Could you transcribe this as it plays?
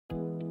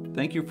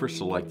Thank you for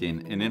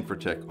selecting an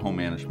Infratech Home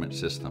Management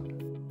System.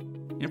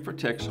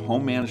 Infratech's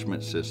Home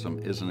Management System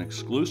is an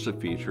exclusive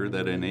feature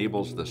that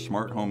enables the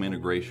smart home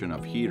integration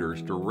of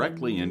heaters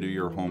directly into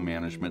your home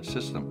management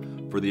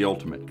system for the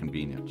ultimate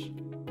convenience.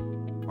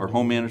 Our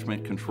home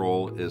management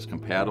control is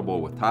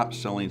compatible with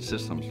top-selling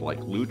systems like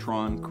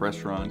Lutron,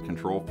 Crestron,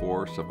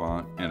 Control4,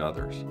 Savant, and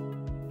others.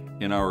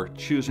 In our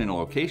Choosing a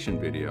Location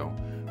video,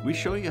 we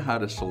show you how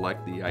to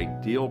select the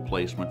ideal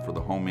placement for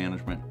the home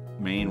management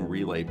main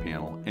relay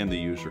panel and the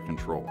user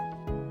control.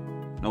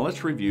 Now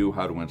let's review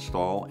how to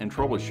install and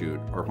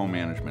troubleshoot our home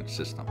management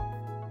system.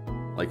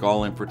 Like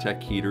all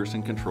Infratech heaters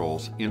and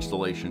controls,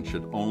 installation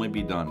should only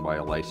be done by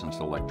a licensed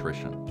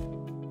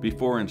electrician.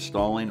 Before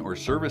installing or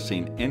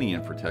servicing any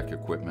Infratech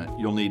equipment,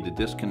 you'll need to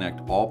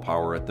disconnect all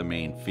power at the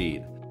main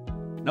feed.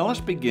 Now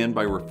let's begin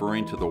by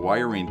referring to the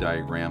wiring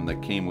diagram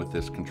that came with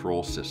this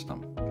control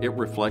system. It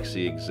reflects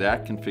the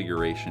exact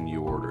configuration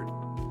you ordered.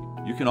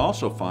 You can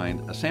also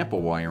find a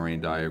sample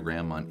wiring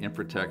diagram on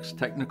Infratech's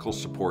technical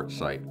support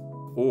site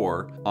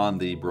or on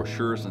the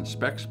brochures and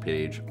specs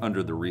page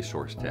under the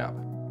resource tab.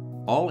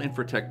 All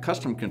Infratech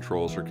custom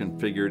controls are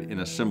configured in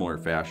a similar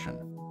fashion.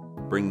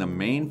 Bring the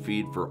main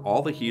feed for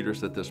all the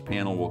heaters that this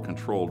panel will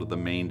control to the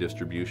main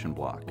distribution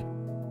block.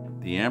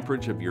 The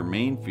amperage of your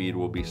main feed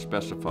will be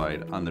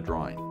specified on the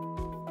drawing.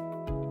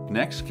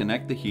 Next,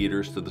 connect the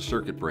heaters to the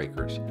circuit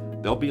breakers.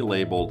 They'll be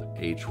labeled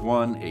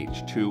H1,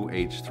 H2,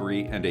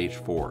 H3, and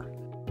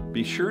H4.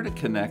 Be sure to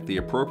connect the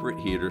appropriate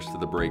heaters to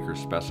the breakers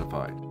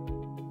specified.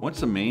 Once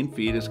the main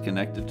feed is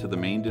connected to the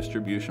main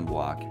distribution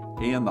block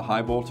and the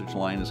high voltage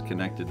line is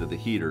connected to the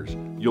heaters,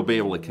 you'll be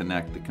able to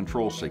connect the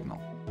control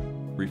signal.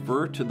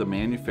 Refer to the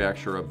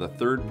manufacturer of the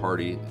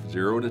third-party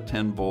 0 to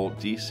 10 volt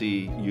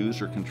DC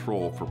user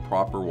control for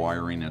proper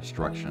wiring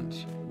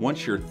instructions.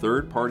 Once your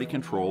third-party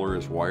controller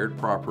is wired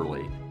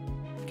properly,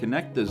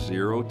 connect the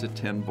 0 to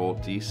 10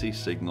 volt DC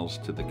signals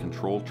to the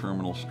control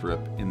terminal strip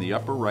in the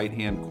upper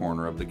right-hand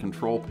corner of the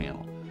control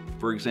panel.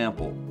 For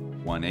example,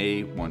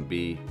 1A,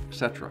 1B,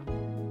 etc.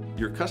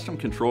 Your custom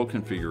control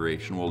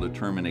configuration will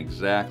determine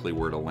exactly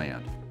where to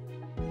land.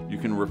 You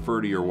can refer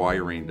to your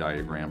wiring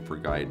diagram for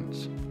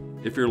guidance.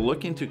 If you're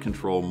looking to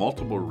control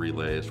multiple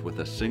relays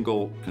with a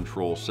single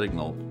control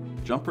signal,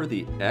 jumper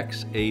the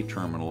XA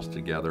terminals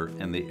together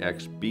and the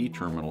XB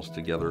terminals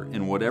together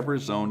in whatever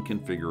zone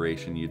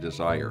configuration you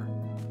desire.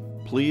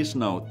 Please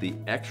note the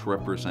X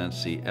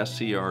represents the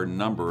SCR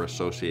number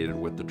associated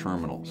with the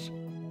terminals.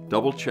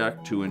 Double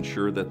check to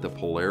ensure that the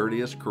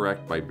polarity is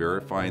correct by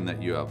verifying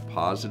that you have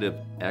positive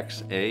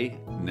XA,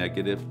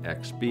 negative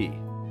XB.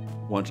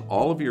 Once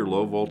all of your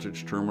low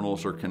voltage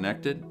terminals are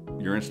connected,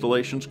 your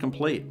installation's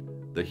complete.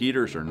 The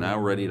heaters are now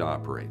ready to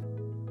operate.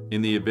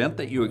 In the event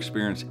that you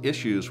experience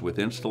issues with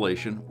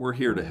installation, we're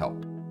here to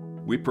help.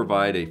 We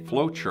provide a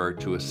flowchart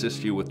to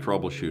assist you with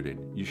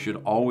troubleshooting. You should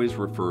always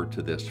refer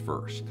to this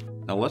first.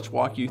 Now let's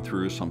walk you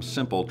through some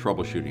simple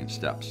troubleshooting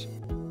steps.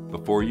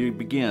 Before you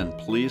begin,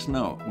 please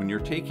note when you're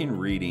taking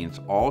readings,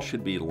 all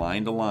should be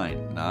line to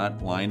line,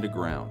 not line to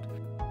ground.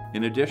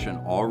 In addition,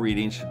 all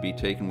readings should be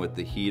taken with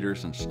the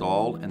heaters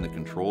installed and the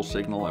control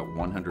signal at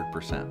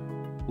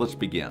 100%. Let's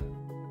begin.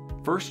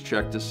 First,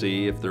 check to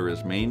see if there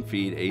is main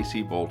feed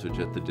AC voltage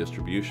at the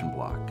distribution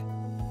block.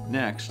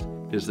 Next,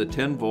 is the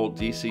 10 volt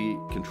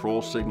DC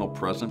control signal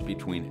present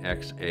between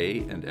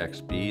XA and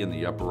XB in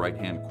the upper right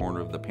hand corner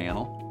of the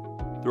panel?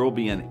 There will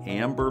be an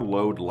amber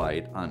load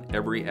light on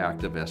every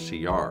active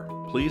SCR.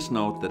 Please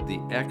note that the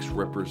X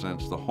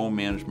represents the home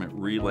management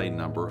relay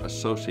number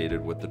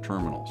associated with the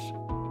terminals.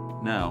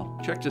 Now,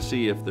 check to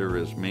see if there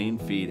is main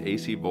feed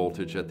AC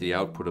voltage at the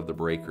output of the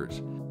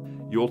breakers.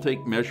 You will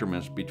take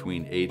measurements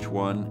between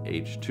H1,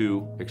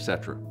 H2,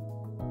 etc.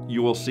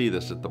 You will see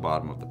this at the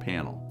bottom of the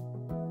panel.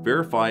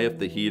 Verify if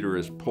the heater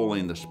is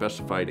pulling the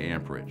specified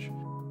amperage.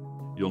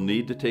 You'll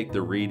need to take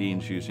the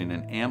readings using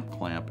an amp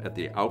clamp at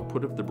the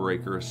output of the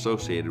breaker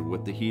associated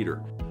with the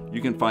heater.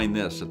 You can find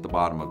this at the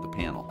bottom of the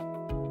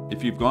panel.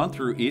 If you've gone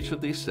through each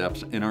of these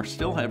steps and are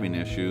still having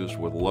issues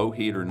with low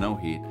heat or no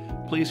heat,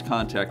 please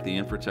contact the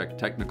Infratech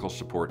technical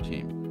support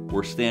team.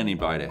 We're standing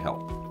by to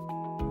help.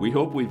 We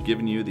hope we've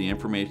given you the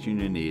information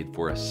you need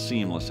for a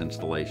seamless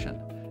installation.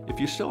 If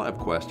you still have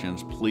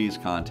questions, please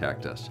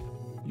contact us.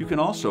 You can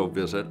also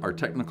visit our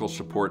technical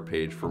support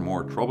page for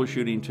more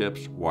troubleshooting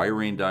tips,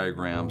 wiring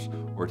diagrams,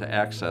 or to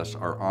access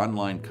our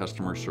online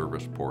customer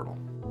service portal.